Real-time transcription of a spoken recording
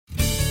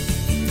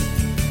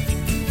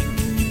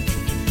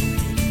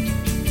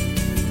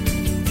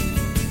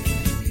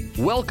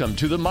Welcome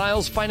to the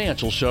Miles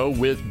Financial Show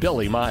with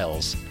Billie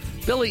Miles.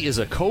 Billie is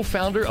a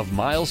co-founder of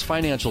Miles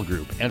Financial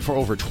Group, and for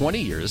over 20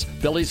 years,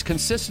 Billie's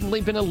consistently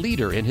been a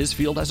leader in his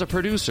field as a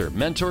producer,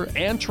 mentor,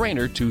 and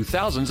trainer to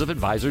thousands of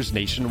advisors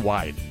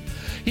nationwide.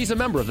 He's a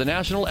member of the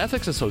National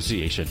Ethics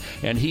Association,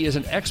 and he is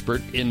an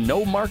expert in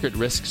no market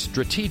risk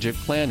strategic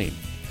planning.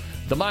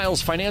 The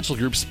Miles Financial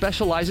Group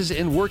specializes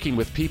in working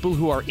with people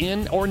who are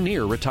in or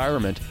near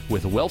retirement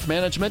with wealth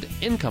management,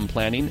 income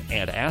planning,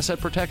 and asset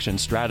protection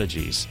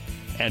strategies.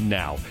 And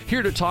now,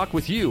 here to talk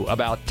with you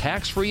about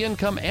tax-free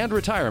income and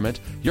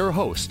retirement, your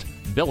host,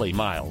 Billie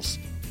Miles.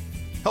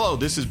 Hello,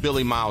 this is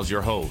Billie Miles,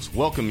 your host,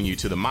 welcoming you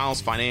to the Miles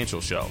Financial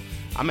Show.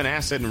 I'm an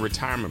asset and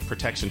retirement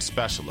protection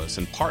specialist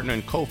and partner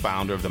and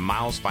co-founder of the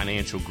Miles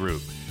Financial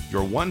Group,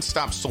 your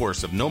one-stop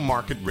source of no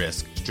market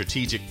risk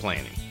strategic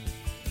planning.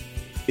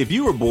 If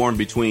you were born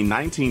between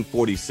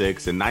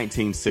 1946 and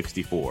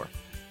 1964,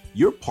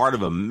 you're part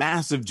of a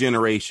massive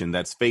generation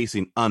that's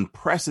facing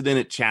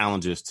unprecedented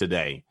challenges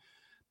today.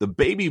 The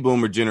baby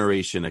boomer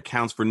generation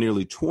accounts for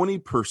nearly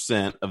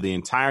 20% of the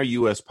entire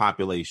U.S.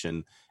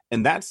 population,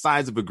 and that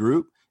size of a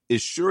group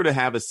is sure to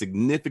have a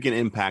significant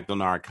impact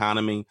on our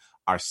economy,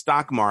 our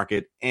stock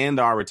market, and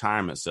our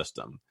retirement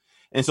system.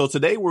 And so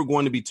today we're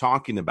going to be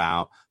talking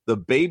about the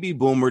baby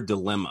boomer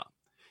dilemma.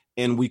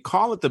 And we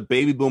call it the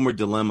baby boomer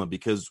dilemma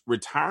because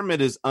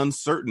retirement is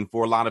uncertain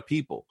for a lot of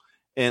people.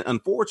 And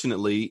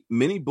unfortunately,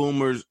 many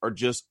boomers are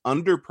just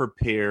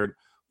underprepared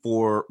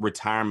for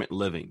retirement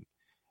living.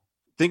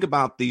 Think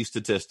about these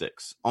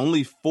statistics.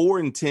 Only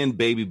 4 in 10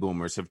 baby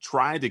boomers have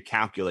tried to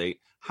calculate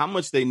how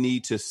much they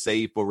need to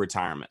save for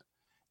retirement.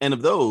 And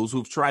of those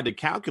who've tried to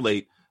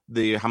calculate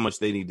how much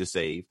they need to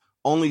save,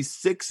 only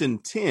 6 in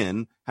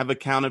 10 have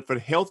accounted for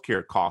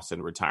healthcare costs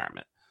in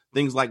retirement,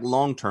 things like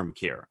long-term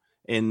care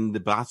and the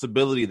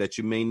possibility that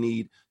you may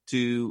need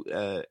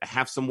to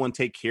have someone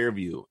take care of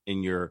you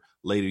in your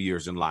later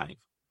years in life.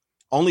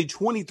 Only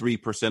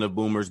 23% of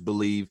boomers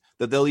believe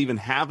that they'll even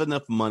have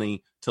enough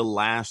money to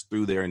last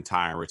through their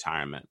entire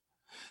retirement.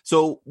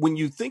 So when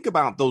you think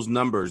about those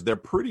numbers, they're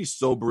pretty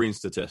sobering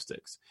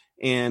statistics.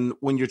 And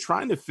when you're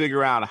trying to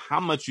figure out how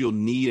much you'll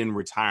need in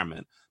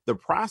retirement, the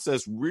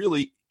process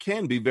really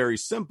can be very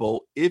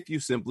simple if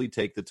you simply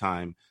take the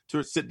time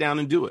to sit down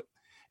and do it.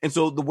 And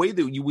so the way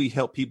that we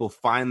help people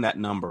find that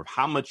number of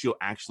how much you'll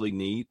actually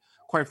need,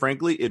 quite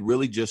frankly, it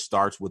really just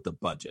starts with the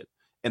budget.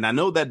 And I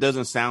know that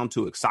doesn't sound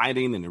too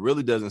exciting, and it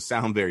really doesn't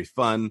sound very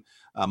fun.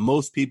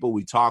 Most people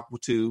we talk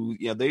to,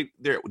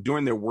 they're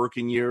during their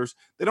working years,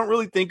 they don't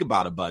really think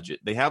about a budget.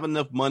 They have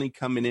enough money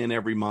coming in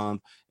every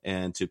month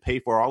and to pay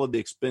for all of the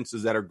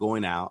expenses that are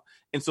going out.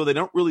 And so they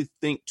don't really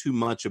think too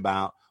much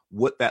about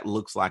what that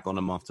looks like on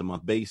a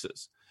month-to-month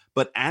basis.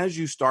 But as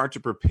you start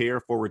to prepare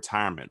for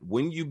retirement,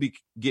 when you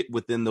get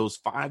within those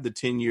 5 to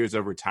 10 years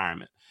of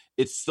retirement,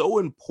 it's so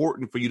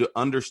important for you to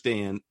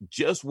understand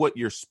just what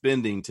you're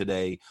spending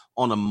today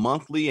on a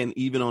monthly and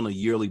even on a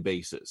yearly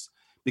basis.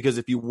 Because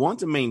if you want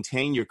to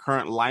maintain your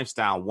current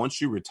lifestyle once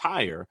you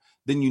retire,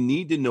 then you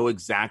need to know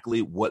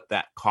exactly what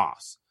that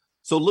costs.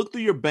 So look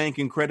through your bank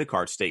and credit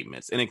card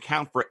statements and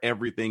account for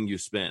everything you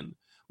spend.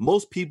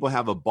 Most people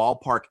have a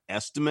ballpark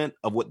estimate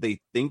of what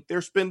they think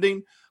they're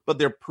spending, but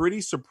they're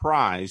pretty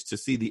surprised to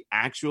see the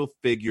actual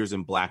figures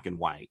in black and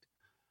white.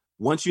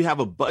 Once you have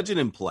a budget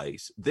in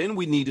place, then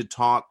we need to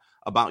talk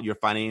about your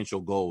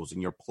financial goals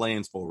and your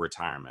plans for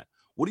retirement.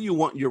 What do you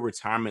want your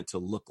retirement to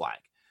look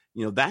like?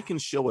 That can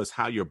show us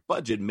how your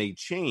budget may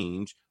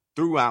change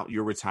throughout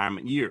your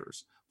retirement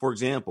years. For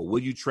example,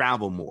 will you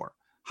travel more?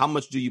 How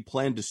much do you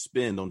plan to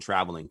spend on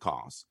traveling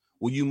costs?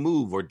 Will you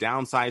move or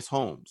downsize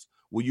homes?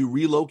 Will you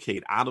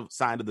relocate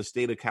outside of the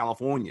state of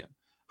California?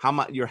 How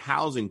might your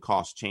housing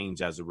costs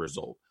change as a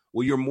result?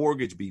 Will your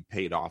mortgage be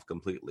paid off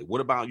completely?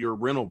 What about your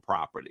rental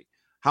property?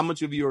 How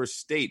much of your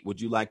estate would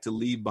you like to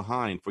leave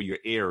behind for your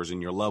heirs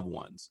and your loved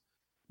ones?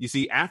 You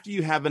see, after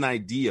you have an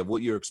idea of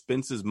what your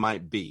expenses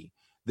might be,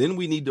 then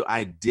we need to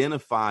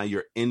identify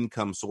your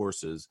income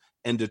sources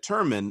and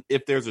determine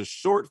if there's a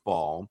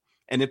shortfall.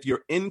 And if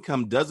your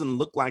income doesn't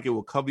look like it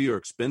will cover your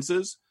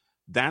expenses,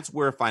 that's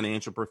where a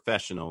financial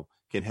professional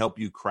can help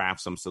you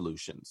craft some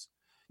solutions.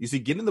 You see,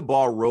 getting the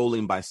ball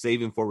rolling by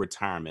saving for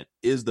retirement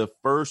is the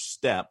first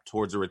step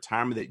towards a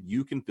retirement that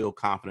you can feel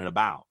confident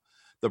about.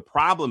 The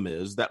problem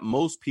is that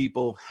most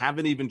people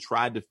haven't even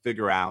tried to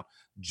figure out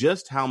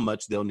just how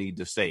much they'll need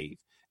to save.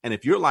 And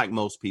if you're like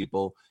most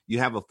people, you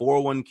have a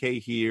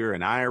 401k here,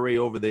 an IRA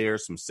over there,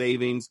 some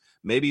savings,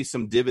 maybe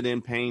some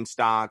dividend paying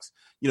stocks,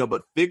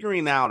 but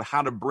figuring out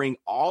how to bring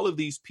all of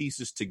these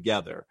pieces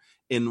together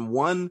in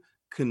one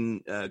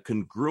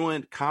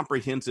congruent,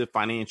 comprehensive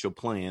financial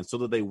plan so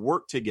that they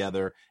work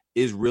together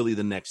is really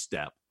the next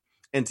step.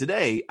 And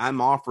today, I'm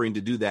offering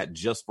to do that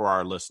just for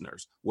our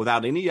listeners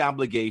without any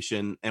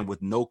obligation and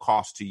with no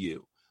cost to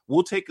you.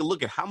 We'll take a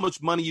look at how much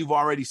money you've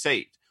already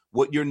saved,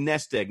 what your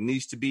nest egg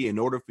needs to be in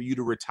order for you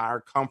to retire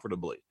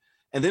comfortably.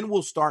 And then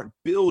we'll start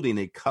building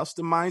a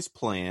customized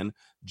plan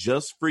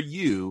just for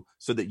you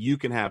so that you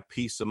can have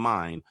peace of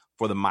mind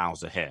for the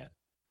miles ahead.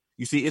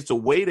 You see, it's a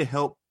way to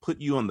help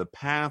put you on the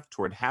path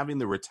toward having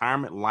the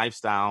retirement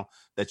lifestyle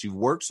that you've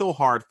worked so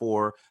hard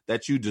for,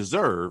 that you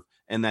deserve,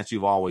 and that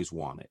you've always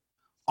wanted.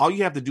 All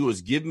you have to do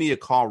is give me a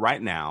call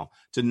right now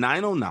to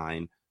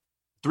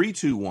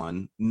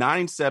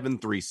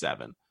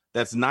 909-321-9737.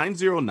 That's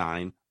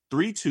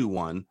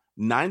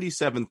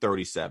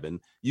 909-321-9737.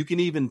 You can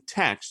even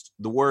text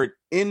the word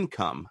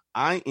income,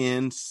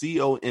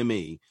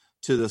 INCOME,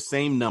 to the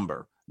same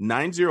number,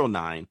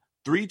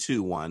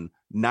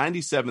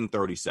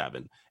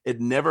 909-321-9737. It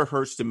never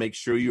hurts to make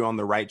sure you're on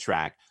the right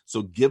track.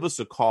 So give us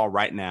a call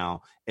right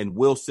now and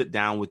we'll sit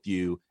down with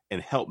you and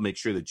help make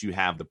sure that you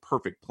have the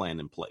perfect plan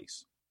in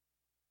place.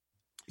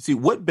 See,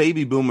 what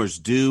baby boomers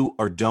do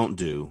or don't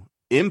do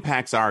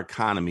impacts our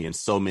economy in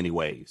so many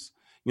ways.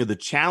 The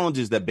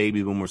challenges that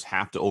baby boomers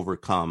have to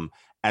overcome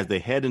as they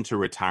head into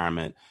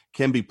retirement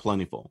can be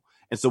plentiful.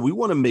 And so we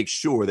want to make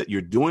sure that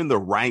you're doing the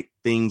right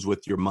things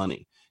with your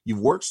money. You've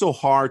worked so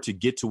hard to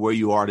get to where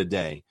you are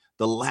today.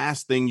 The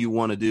last thing you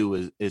want to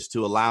do is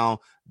to allow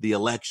the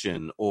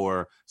election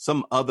or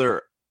some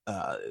other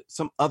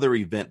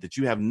event that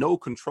you have no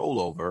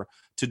control over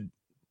to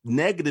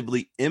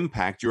negatively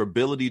impact your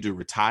ability to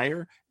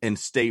retire and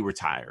stay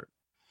retired.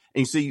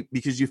 And you see,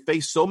 because you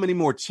face so many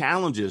more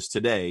challenges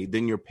today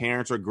than your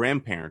parents or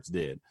grandparents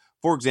did.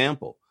 For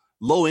example,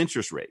 low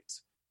interest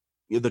rates.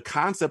 The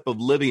concept of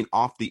living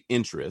off the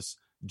interest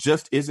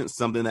just isn't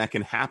something that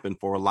can happen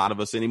for a lot of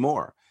us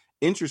anymore.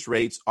 Interest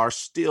rates are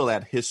still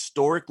at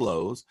historic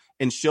lows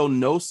and show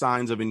no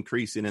signs of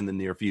increasing in the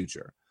near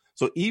future.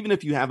 So even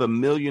if you have $1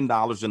 million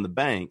in the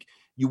bank,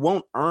 you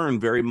won't earn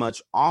very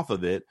much off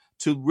of it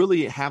to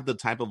really have the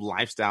type of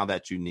lifestyle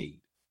that you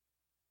need.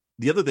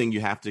 The other thing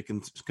you have to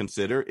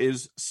consider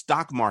is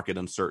stock market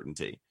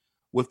uncertainty.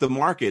 With the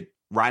market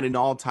riding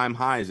all-time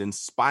highs in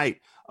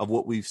spite of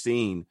what we've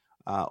seen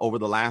over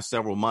the last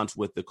several months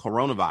with the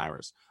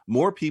coronavirus,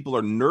 more people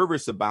are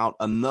nervous about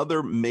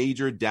another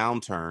major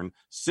downturn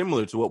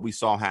similar to what we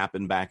saw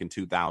happen back in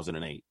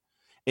 2008.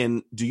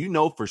 And do you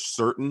know for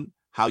certain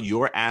how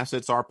your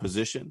assets are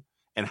positioned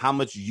and how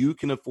much you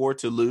can afford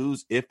to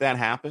lose if that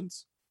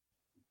happens?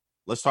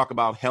 Let's talk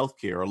about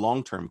healthcare or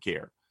long-term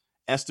care.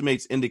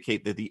 Estimates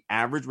indicate that the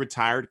average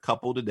retired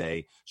couple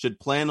today should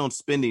plan on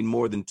spending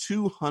more than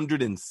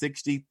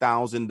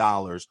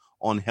 $260,000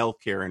 on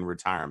healthcare in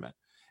retirement.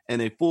 And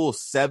a full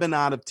 7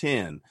 out of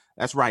 10,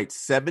 that's right,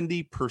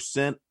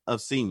 70%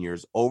 of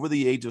seniors over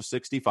the age of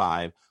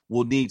 65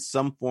 will need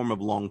some form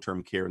of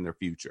long-term care in their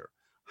future.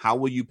 How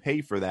will you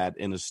pay for that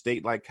in a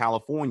state like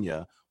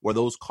California, where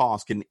those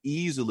costs can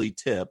easily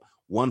tip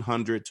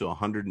 $100,000 to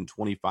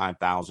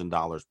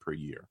 $125,000 per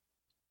year?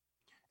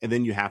 And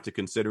then you have to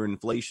consider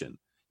inflation.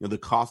 The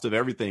cost of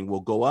everything will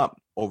go up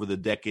over the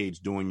decades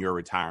during your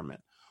retirement.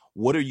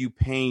 What are you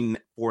paying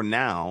for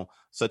now,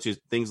 such as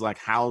things like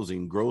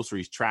housing,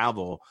 groceries,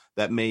 travel,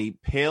 that may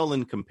pale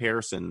in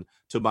comparison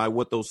to by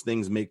what those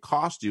things may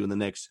cost you in the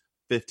next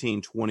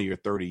 15, 20, or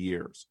 30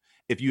 years?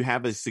 If you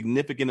have a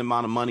significant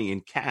amount of money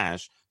in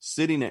cash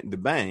sitting at the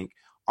bank,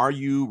 are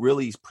you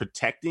really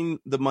protecting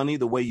the money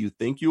the way you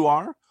think you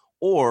are?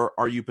 Or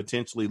are you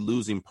potentially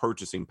losing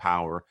purchasing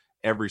power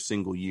every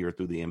single year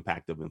through the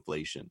impact of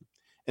inflation?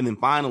 And then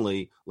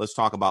finally, let's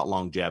talk about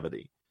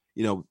longevity.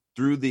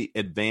 Through the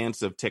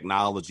advance of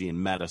technology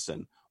and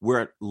medicine,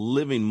 we're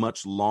living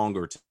much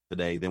longer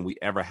today than we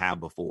ever have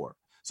before.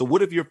 So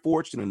what if you're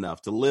fortunate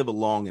enough to live a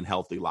long and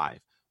healthy life?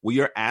 Will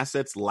your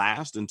assets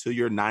last until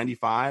you're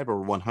 95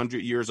 or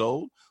 100 years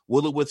old?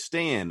 Will it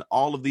withstand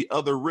all of the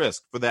other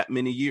risk for that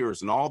many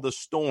years and all the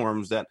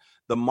storms that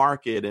the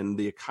market and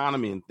the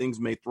economy and things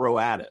may throw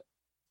at it?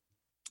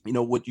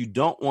 What you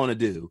don't want to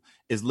do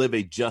is live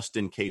a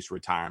just-in-case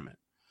retirement,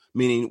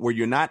 meaning where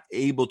you're not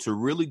able to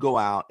really go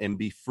out and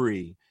be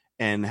free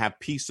and have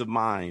peace of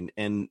mind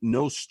and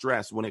no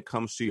stress when it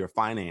comes to your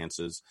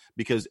finances,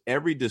 because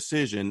every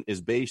decision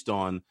is based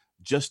on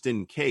just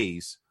in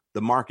case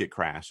the market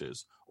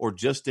crashes, or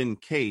just in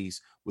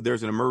case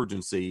there's an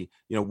emergency,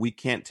 we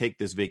can't take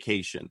this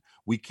vacation.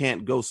 We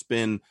can't go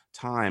spend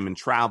time and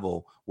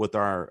travel with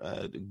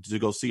to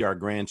go see our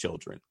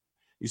grandchildren.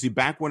 You see,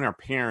 back when our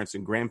parents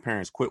and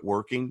grandparents quit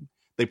working,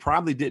 they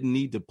probably didn't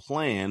need to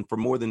plan for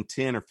more than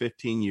 10 or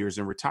 15 years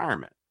in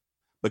retirement.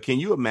 But can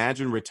you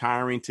imagine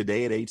retiring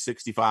today at age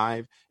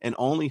 65 and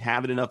only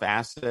having enough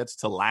assets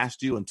to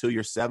last you until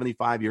you're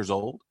 75 years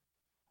old?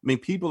 I mean,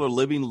 people are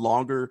living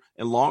longer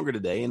and longer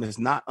today, and it's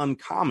not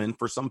uncommon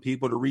for some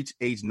people to reach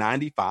age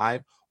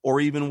 95 or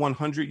even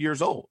 100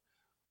 years old.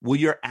 Will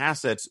your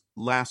assets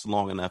last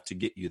long enough to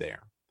get you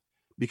there?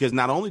 Because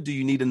not only do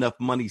you need enough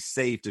money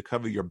saved to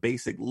cover your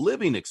basic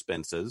living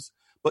expenses,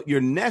 but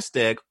your nest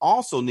egg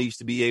also needs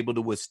to be able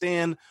to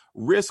withstand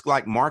risk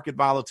like market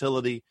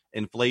volatility,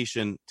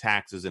 inflation,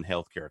 taxes, and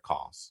healthcare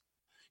costs.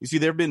 You see,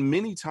 there have been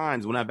many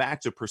times when I've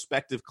asked a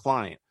prospective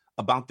client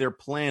about their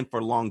plan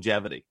for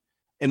longevity.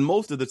 And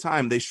most of the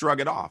time they shrug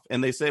it off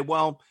and they say,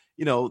 well,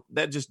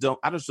 I just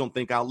don't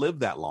think I'll live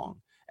that long.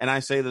 And I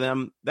say to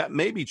them, that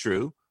may be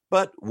true,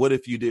 but what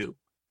if you do?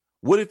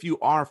 What if you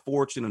are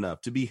fortunate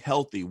enough to be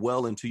healthy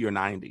well into your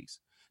 90s?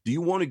 Do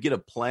you want to get a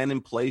plan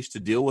in place to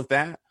deal with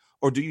that?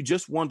 Or do you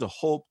just want to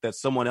hope that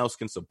someone else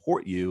can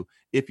support you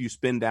if you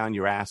spend down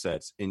your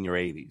assets in your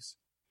 80s?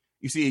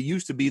 You see, it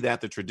used to be that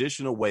the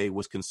traditional way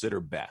was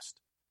considered best.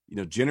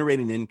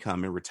 Generating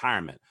income in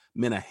retirement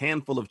meant a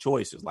handful of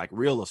choices like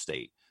real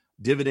estate,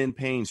 dividend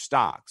paying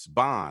stocks,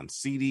 bonds,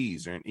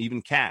 CDs, or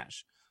even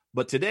cash.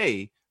 But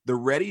today, the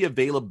ready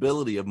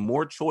availability of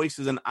more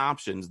choices and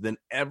options than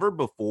ever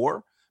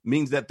before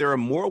means that there are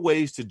more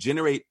ways to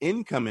generate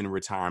income in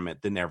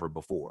retirement than ever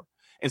before.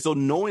 And so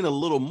knowing a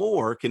little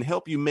more can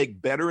help you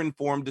make better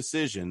informed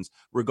decisions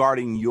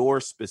regarding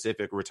your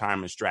specific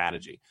retirement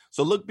strategy.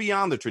 So look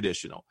beyond the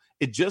traditional.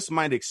 It just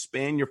might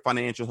expand your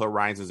financial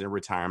horizons in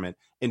retirement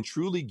and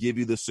truly give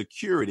you the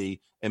security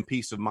and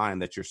peace of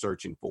mind that you're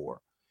searching for.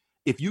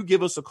 If you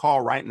give us a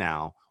call right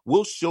now,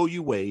 we'll show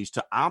you ways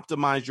to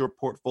optimize your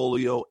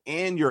portfolio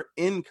and your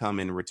income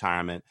in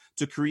retirement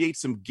to create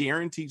some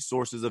guaranteed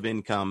sources of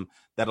income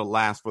that'll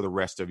last for the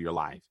rest of your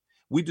life.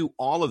 We do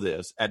all of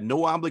this at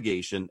no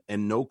obligation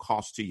and no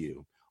cost to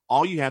you.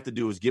 All you have to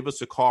do is give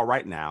us a call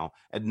right now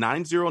at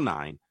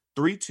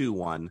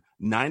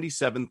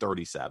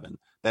 909-321-9737.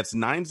 That's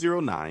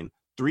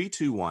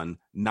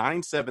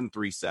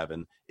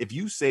 909-321-9737. If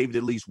you saved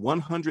at least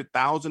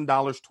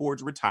 $100,000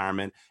 towards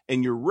retirement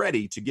and you're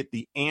ready to get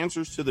the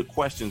answers to the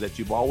questions that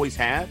you've always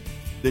had,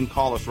 then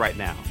call us right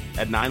now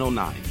at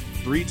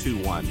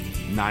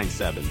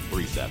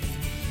 909-321-9737.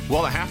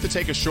 Well, I have to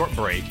take a short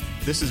break.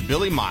 This is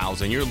Billy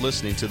Miles, and you're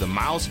listening to the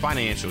Miles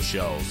Financial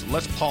Shows.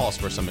 Let's pause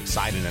for some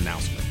exciting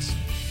announcements.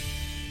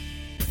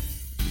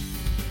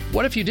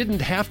 What if you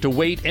didn't have to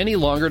wait any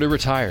longer to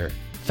retire?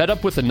 Fed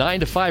up with the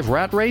 9-to-5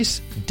 rat race?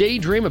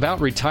 Daydream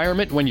about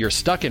retirement when you're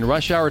stuck in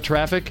rush hour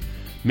traffic?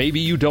 Maybe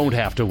you don't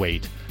have to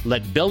wait.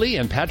 Let Billy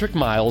and Patrick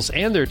Miles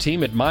and their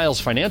team at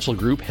Miles Financial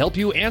Group help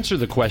you answer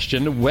the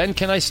question, when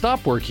can I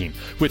stop working?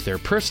 With their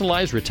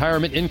personalized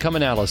retirement income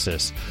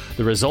analysis.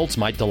 The results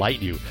might delight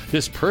you.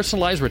 This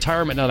personalized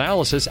retirement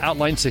analysis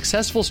outlines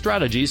successful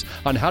strategies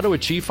on how to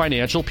achieve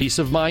financial peace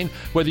of mind,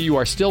 whether you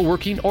are still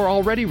working or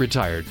already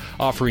retired,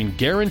 offering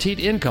guaranteed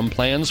income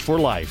plans for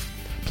life.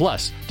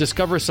 Plus,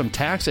 discover some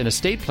tax and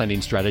estate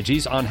planning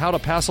strategies on how to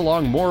pass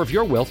along more of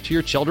your wealth to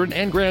your children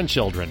and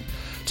grandchildren.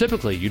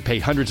 Typically, you'd pay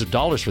hundreds of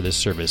dollars for this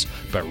service,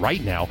 but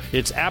right now,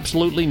 it's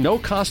absolutely no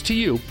cost to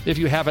you if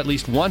you have at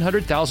least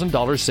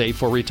 $100,000 saved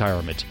for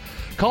retirement.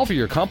 Call for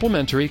your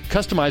complimentary,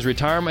 customized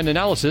retirement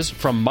analysis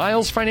from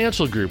Miles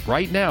Financial Group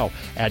right now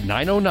at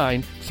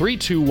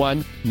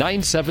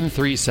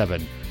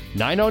 909-321-9737.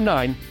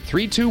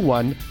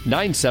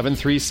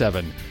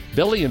 909-321-9737.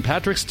 Billy and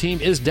Patrick's team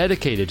is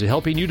dedicated to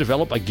helping you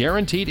develop a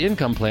guaranteed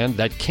income plan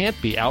that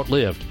can't be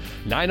outlived.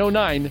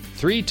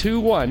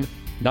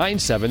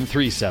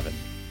 909-321-9737.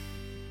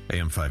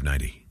 AM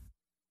 590,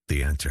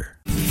 The Answer.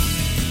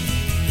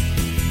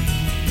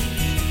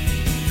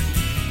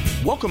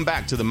 Welcome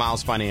back to the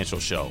Miles Financial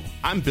Show.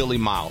 I'm Billy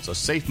Miles, a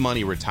safe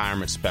money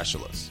retirement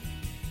specialist.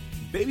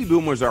 Baby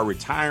boomers are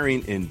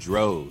retiring in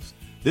droves.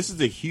 This is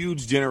a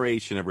huge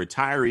generation of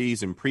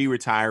retirees and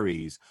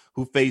pre-retirees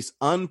who face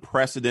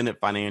unprecedented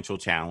financial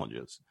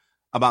challenges.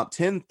 About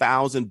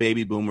 10,000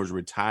 baby boomers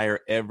retire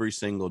every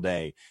single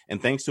day.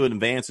 And thanks to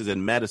advances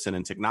in medicine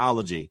and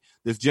technology,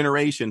 this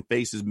generation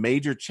faces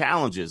major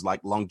challenges like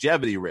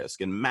longevity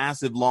risk and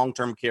massive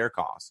long-term care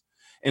costs.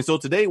 And so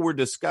today we're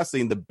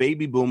discussing the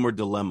baby boomer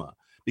dilemma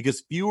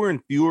because fewer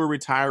and fewer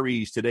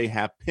retirees today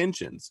have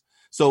pensions.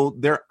 So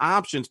their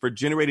options for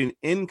generating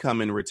income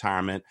in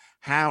retirement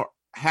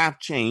have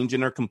changed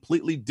and are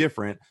completely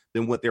different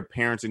than what their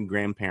parents and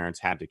grandparents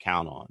had to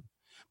count on.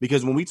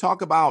 Because when we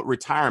talk about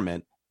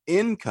retirement,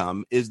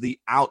 income is the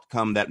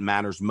outcome that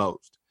matters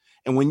most.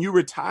 And when you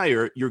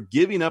retire, you're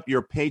giving up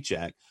your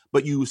paycheck,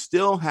 but you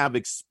still have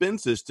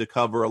expenses to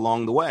cover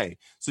along the way.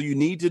 So you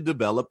need to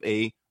develop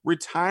a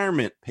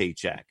retirement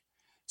paycheck.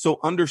 So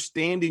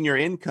understanding your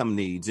income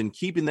needs and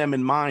keeping them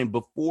in mind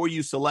before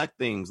you select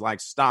things like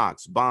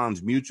stocks,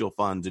 bonds, mutual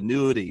funds,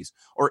 annuities,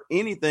 or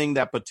anything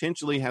that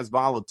potentially has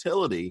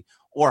volatility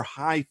or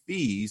high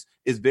fees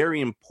is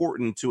very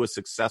important to a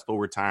successful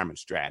retirement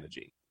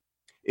strategy.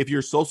 If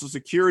your Social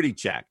Security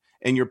check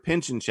and your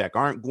pension check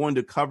aren't going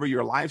to cover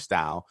your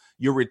lifestyle,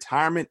 your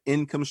retirement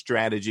income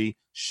strategy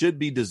should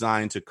be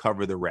designed to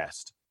cover the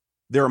rest.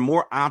 There are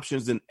more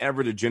options than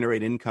ever to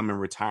generate income in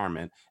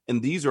retirement,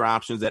 and these are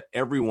options that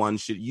everyone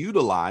should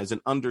utilize and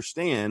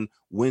understand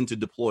when to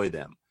deploy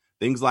them.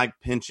 Things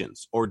like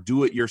pensions or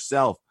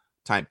do-it-yourself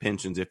type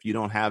pensions if you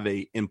don't have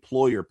an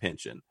employer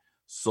pension,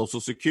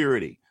 Social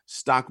Security,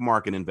 stock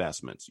market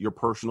investments, your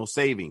personal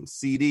savings,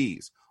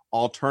 CDs,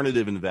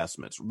 alternative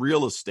investments,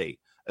 real estate,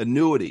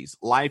 annuities,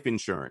 life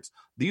insurance.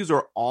 These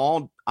are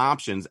all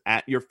options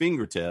at your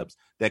fingertips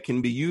that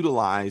can be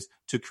utilized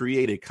to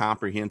create a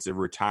comprehensive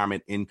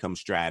retirement income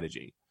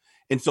strategy.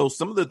 And so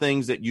some of the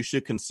things that you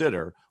should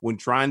consider when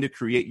trying to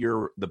create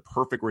the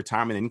perfect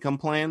retirement income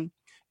plan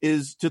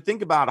is to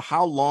think about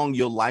how long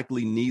you'll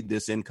likely need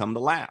this income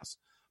to last.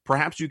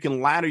 Perhaps you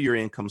can ladder your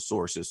income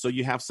sources so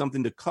you have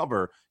something to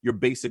cover your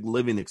basic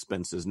living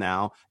expenses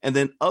now, and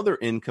then other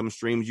income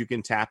streams you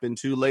can tap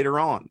into later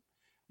on.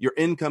 Your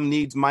income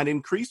needs might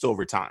increase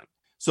over time.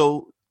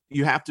 So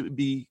you have to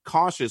be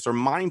cautious or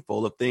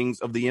mindful of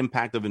the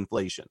impact of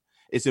inflation.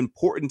 It's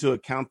important to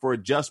account for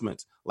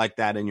adjustments like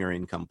that in your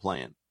income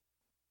plan.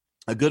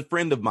 A good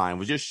friend of mine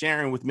was just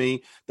sharing with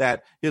me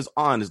that his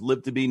aunt has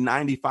lived to be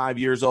 95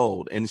 years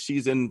old and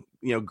she's in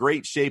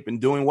great shape and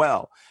doing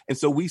well. And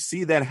so we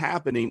see that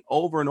happening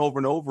over and over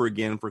and over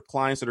again for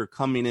clients that are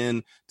coming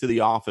in to the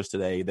office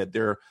today, that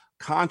they're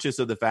conscious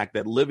of the fact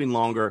that living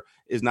longer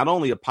is not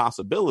only a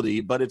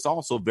possibility, but it's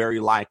also very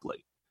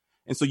likely.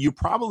 And so you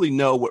probably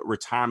know what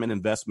retirement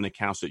investment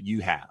accounts that you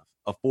have,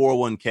 a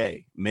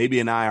 401k, maybe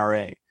an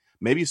IRA,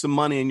 maybe some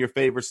money in your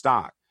favorite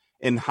stock.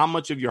 And how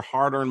much of your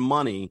hard-earned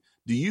money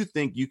do you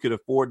think you could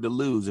afford to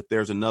lose if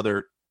there's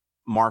another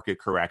market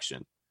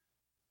correction?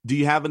 Do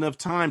you have enough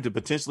time to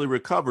potentially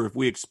recover if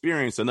we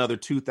experience another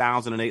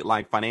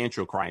 2008-like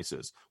financial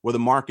crisis where the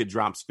market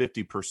drops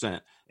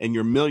 50% and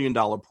your $1 million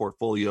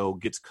portfolio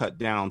gets cut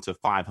down to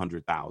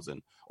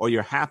 $500,000, or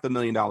your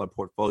 $500,000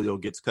 portfolio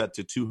gets cut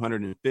to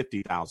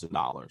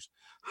 $250,000?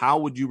 How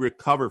would you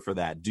recover for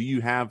that? Do you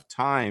have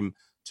time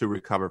to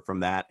recover from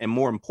that? And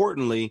more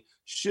importantly,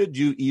 should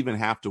you even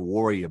have to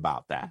worry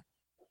about that?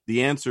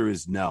 The answer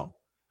is no.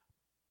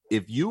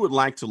 If you would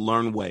like to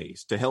learn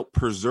ways to help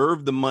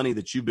preserve the money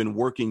that you've been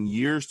working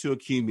years to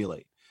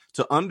accumulate,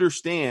 to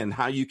understand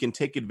how you can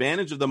take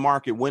advantage of the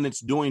market when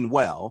it's doing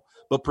well,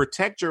 but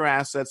protect your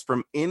assets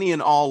from any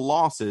and all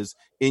losses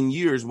in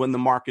years when the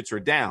markets are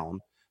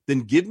down,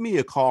 then give me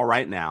a call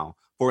right now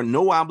for a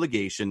no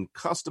obligation,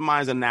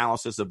 customized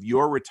analysis of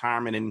your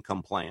retirement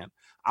income plan.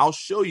 I'll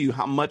show you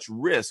how much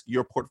risk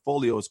your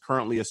portfolio is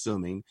currently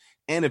assuming.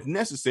 And if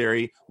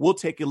necessary, we'll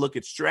take a look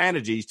at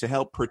strategies to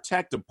help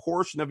protect a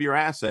portion of your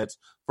assets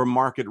from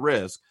market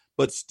risk,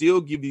 but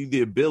still give you the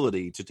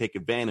ability to take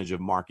advantage of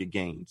market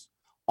gains,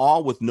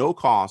 all with no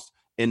cost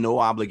and no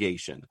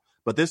obligation.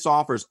 But this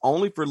offer is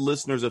only for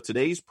listeners of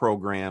today's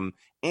program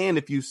and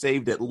if you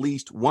saved at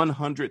least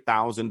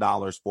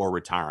 $100,000 for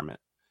retirement.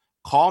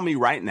 Call me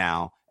right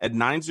now at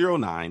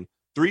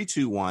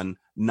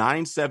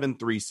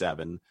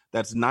 909-321-9737.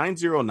 That's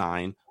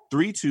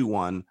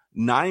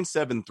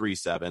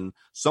 909-321-9737.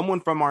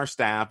 Someone from our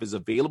staff is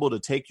available to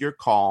take your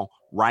call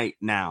right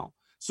now.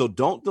 So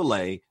don't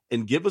delay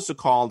and give us a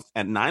call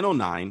at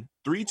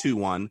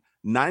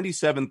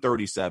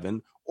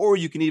 909-321-9737, or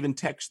you can even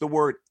text the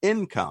word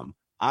income,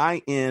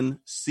 INCOME,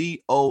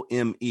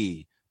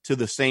 to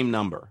the same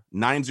number,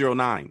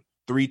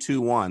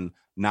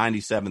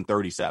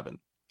 909-321-9737.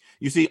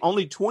 You see,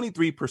 only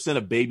 23%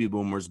 of baby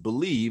boomers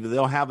believe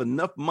they'll have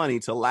enough money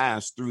to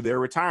last through their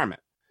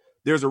retirement.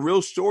 There's a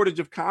real shortage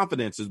of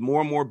confidence as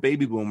more and more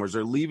baby boomers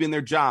are leaving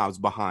their jobs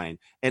behind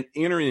and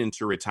entering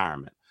into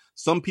retirement.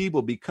 Some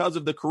people, because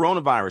of the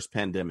coronavirus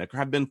pandemic,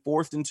 have been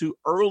forced into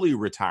early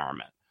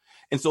retirement.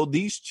 And so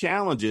these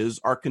challenges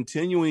are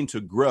continuing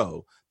to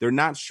grow. They're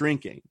not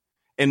shrinking.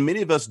 And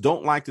many of us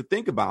don't like to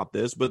think about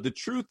this, but the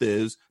truth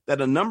is that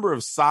a number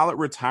of solid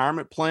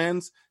retirement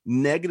plans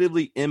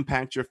negatively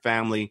impact your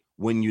family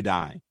when you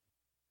die.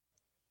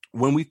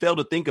 When we fail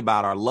to think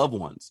about our loved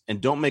ones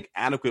and don't make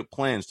adequate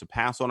plans to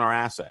pass on our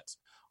assets,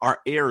 our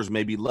heirs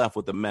may be left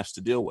with a mess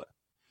to deal with.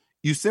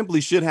 You simply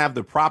should have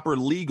the proper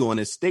legal and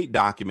estate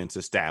documents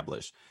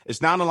established.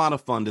 It's not a lot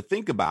of fun to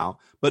think about,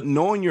 but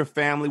knowing your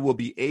family will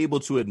be able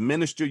to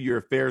administer your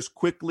affairs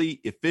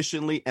quickly,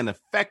 efficiently, and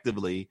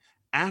effectively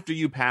after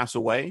you pass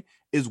away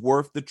is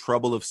worth the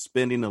trouble of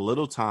spending a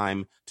little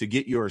time to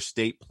get your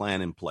estate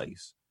plan in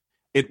place.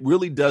 It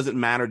really doesn't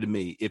matter to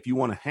me if you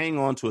want to hang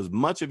on to as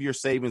much of your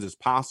savings as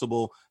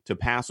possible to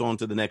pass on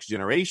to the next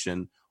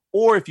generation,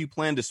 or if you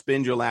plan to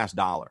spend your last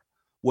dollar.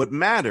 What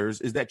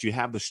matters is that you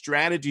have the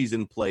strategies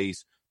in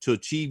place to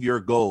achieve your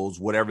goals,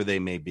 whatever they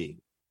may be.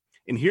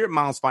 And here at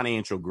Miles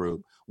Financial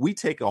Group, we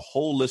take a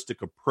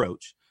holistic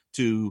approach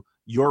to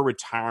your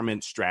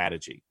retirement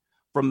strategy.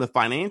 From the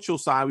financial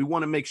side, we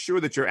want to make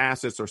sure that your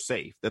assets are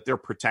safe, that they're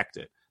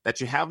protected,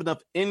 that you have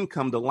enough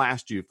income to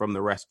last you for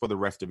the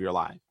rest of your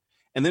life.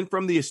 And then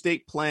from the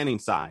estate planning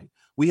side,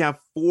 we have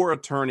 4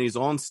 attorneys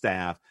on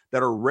staff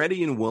that are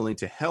ready and willing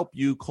to help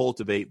you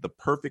cultivate the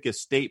perfect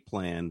estate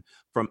plan,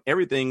 from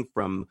everything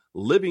from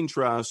living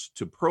trusts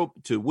to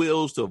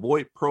wills, to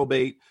avoid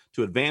probate,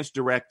 to advanced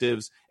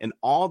directives, and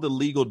all the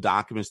legal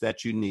documents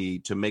that you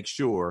need to make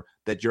sure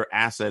that your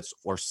assets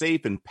are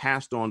safe and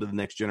passed on to the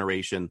next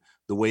generation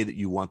the way that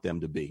you want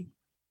them to be.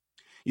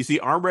 You see,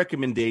 our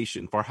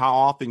recommendation for how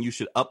often you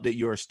should update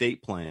your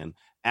estate plan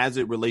as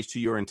it relates to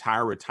your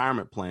entire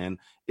retirement plan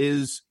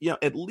is,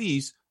 at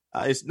least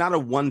it's not a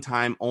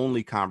one-time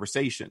only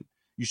conversation.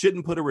 You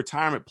shouldn't put a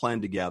retirement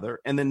plan together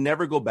and then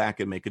never go back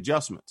and make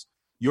adjustments.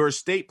 Your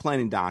estate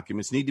planning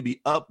documents need to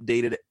be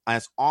updated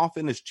as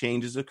often as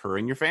changes occur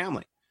in your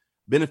family.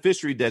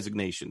 Beneficiary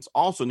designations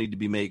also need to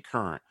be made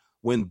current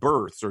when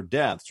births or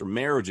deaths or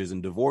marriages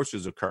and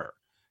divorces occur.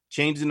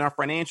 changes in our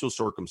financial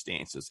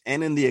circumstances,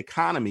 and in the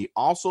economy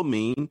also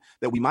mean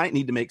that we might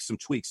need to make some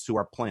tweaks to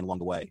our plan along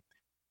the way.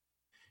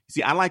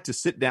 See, I like to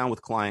sit down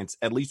with clients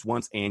at least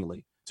once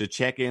annually to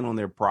check in on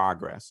their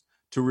progress,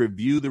 to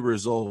review the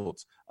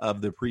results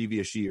of the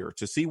previous year,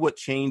 to see what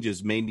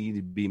changes may need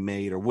to be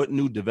made or what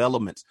new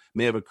developments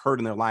may have occurred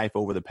in their life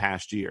over the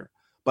past year.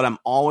 But I'm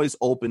always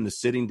open to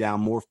sitting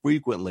down more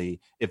frequently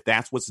if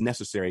that's what's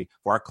necessary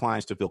for our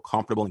clients to feel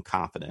comfortable and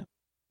confident.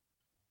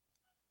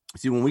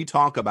 See, when we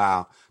talk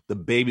about the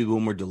baby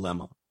boomer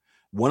dilemma,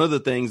 one of the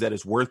things that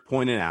is worth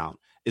pointing out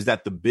is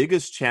that the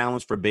biggest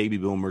challenge for baby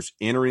boomers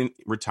entering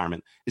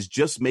retirement is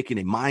just making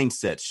a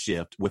mindset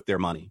shift with their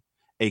money,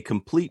 a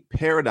complete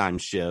paradigm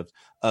shift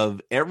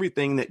of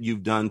everything that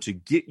you've done to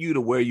get you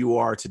to where you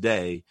are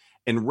today,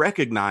 and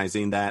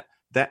recognizing that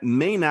that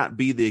may not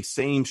be the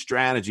same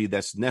strategy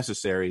that's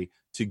necessary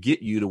to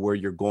get you to where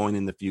you're going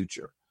in the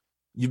future.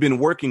 You've been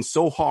working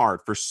so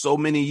hard for so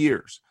many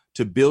years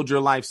to build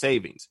your life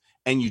savings,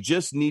 and you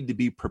just need to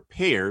be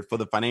prepared for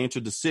the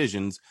financial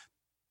decisions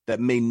that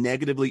may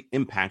negatively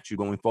impact you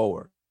going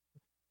forward.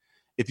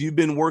 If you've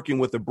been working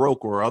with a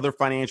broker or other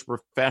financial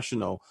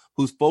professional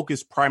who's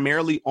focused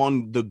primarily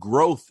on the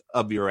growth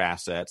of your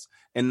assets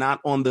and not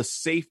on the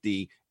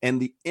safety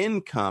and the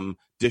income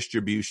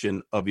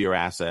distribution of your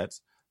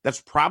assets,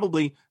 that's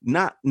probably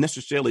not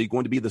necessarily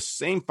going to be the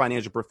same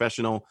financial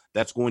professional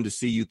that's going to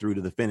see you through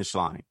to the finish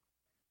line.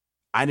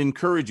 I'd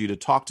encourage you to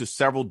talk to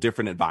several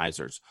different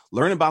advisors,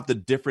 learn about the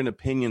different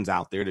opinions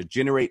out there to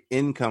generate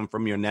income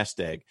from your nest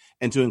egg,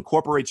 and to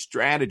incorporate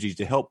strategies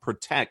to help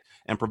protect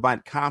and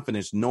provide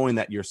confidence knowing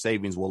that your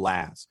savings will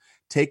last.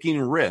 Taking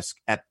risk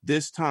at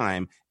this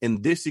time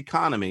in this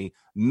economy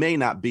may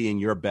not be in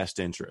your best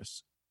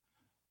interest.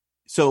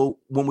 So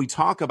when we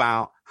talk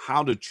about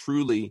how to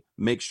truly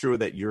make sure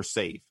that you're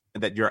safe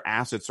and that your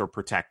assets are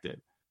protected,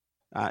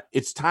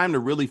 it's time to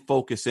really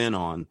focus in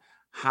on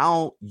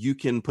how you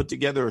can put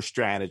together a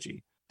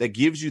strategy that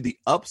gives you the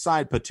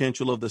upside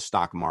potential of the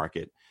stock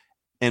market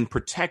and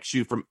protects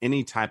you from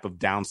any type of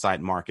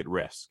downside market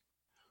risk.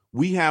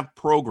 We have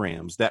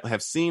programs that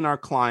have seen our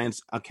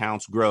clients'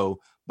 accounts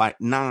grow by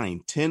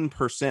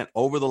 9-10%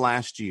 over the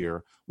last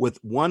year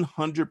with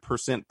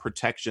 100%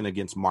 protection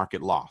against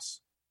market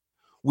loss.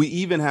 We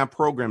even have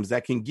programs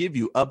that can give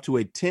you up to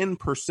a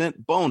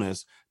 10%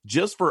 bonus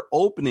just for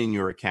opening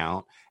your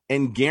account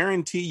and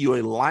guarantee you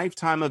a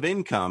lifetime of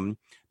income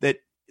that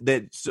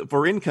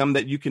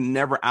you can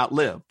never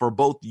outlive for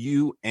both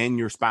you and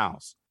your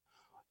spouse.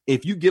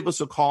 If you give us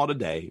a call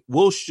today,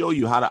 we'll show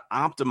you how to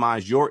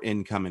optimize your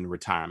income in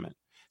retirement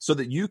so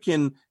that you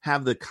can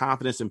have the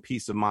confidence and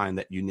peace of mind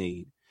that you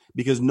need.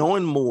 Because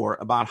knowing more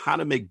about how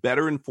to make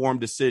better informed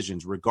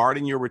decisions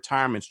regarding your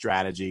retirement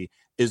strategy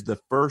is the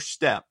first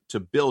step to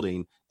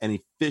building an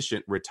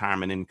efficient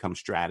retirement income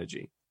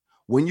strategy.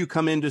 When you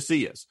come in to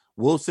see us,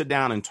 we'll sit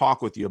down and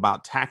talk with you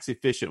about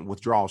tax-efficient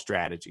withdrawal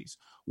strategies,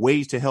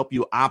 ways to help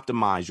you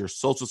optimize your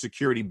Social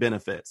Security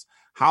benefits,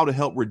 how to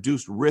help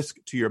reduce risk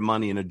to your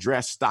money and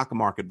address stock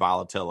market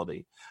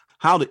volatility,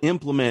 how to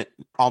implement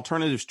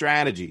alternative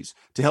strategies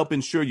to help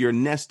ensure your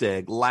nest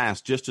egg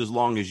lasts just as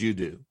long as you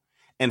do,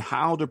 and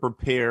how to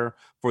prepare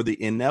for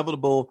the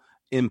inevitable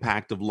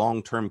impact of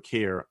long-term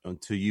care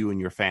to you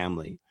and your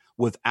family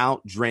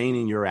without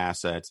draining your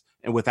assets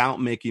and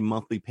without making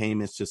monthly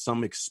payments to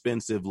some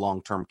expensive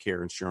long-term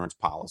care insurance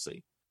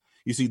policy.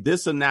 You see,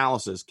 this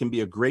analysis can be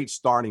a great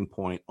starting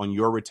point on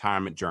your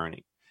retirement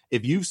journey.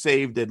 If you've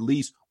saved at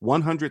least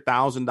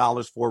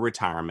 $100,000 for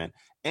retirement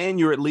and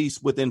you're at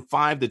least within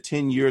 5 to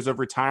 10 years of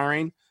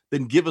retiring,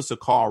 then give us a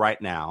call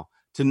right now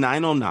to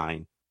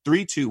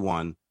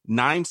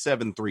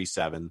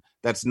 909-321-9737.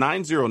 That's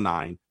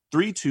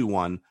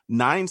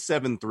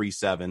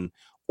 909-321-9737.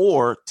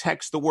 Or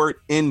text the word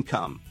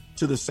income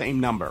to the same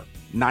number,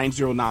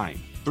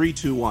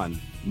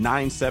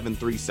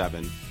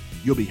 909-321-9737.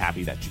 You'll be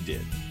happy that you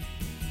did.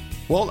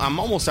 Well, I'm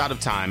almost out of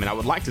time, and I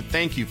would like to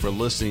thank you for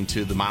listening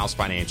to the Miles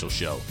Financial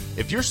Show.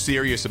 If you're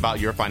serious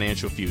about your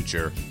financial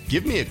future,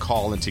 give me a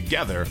call, and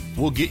together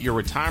we'll get your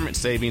retirement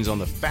savings on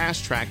the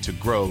fast track to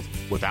growth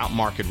without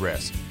market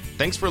risk.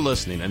 Thanks for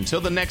listening.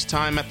 Until the next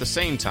time at the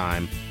same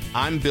time,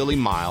 I'm Billy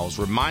Miles,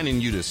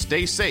 reminding you to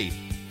stay safe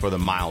for the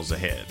miles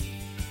ahead.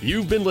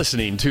 You've been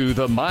listening to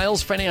the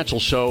Miles Financial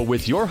Show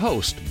with your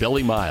host,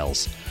 Billy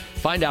Miles.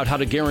 Find out how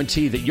to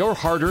guarantee that your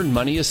hard-earned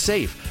money is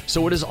safe,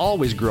 so it is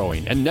always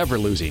growing and never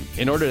losing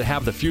in order to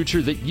have the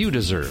future that you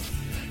deserve.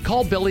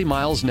 Call Billy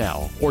Miles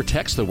now or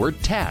text the word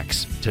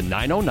TAX to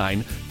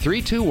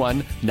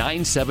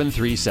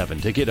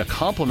 909-321-9737 to get a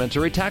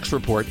complimentary tax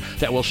report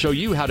that will show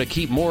you how to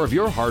keep more of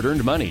your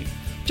hard-earned money.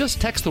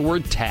 Just text the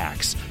word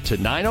TAX to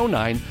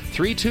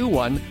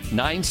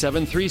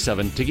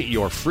 909-321-9737 to get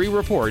your free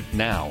report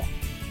now.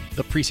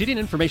 The preceding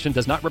information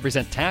does not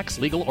represent tax,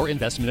 legal, or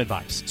investment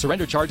advice.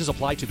 Surrender charges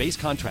apply to base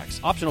contracts.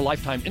 Optional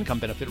lifetime income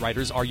benefit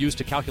riders are used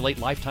to calculate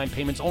lifetime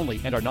payments only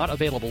and are not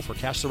available for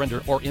cash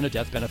surrender or in a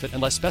death benefit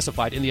unless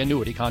specified in the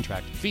annuity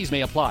contract. Fees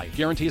may apply.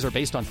 Guarantees are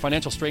based on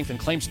financial strength and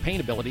claims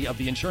paying ability of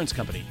the insurance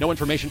company. No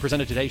information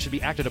presented today should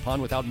be acted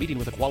upon without meeting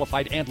with a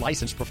qualified and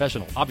licensed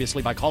professional.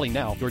 Obviously, by calling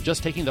now, you're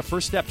just taking the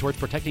first step towards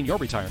protecting your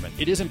retirement.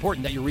 It is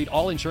important that you read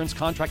all insurance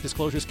contract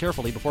disclosures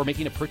carefully before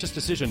making a purchase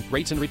decision.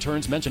 Rates and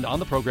returns mentioned on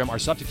the program are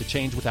subject to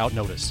change without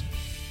notice.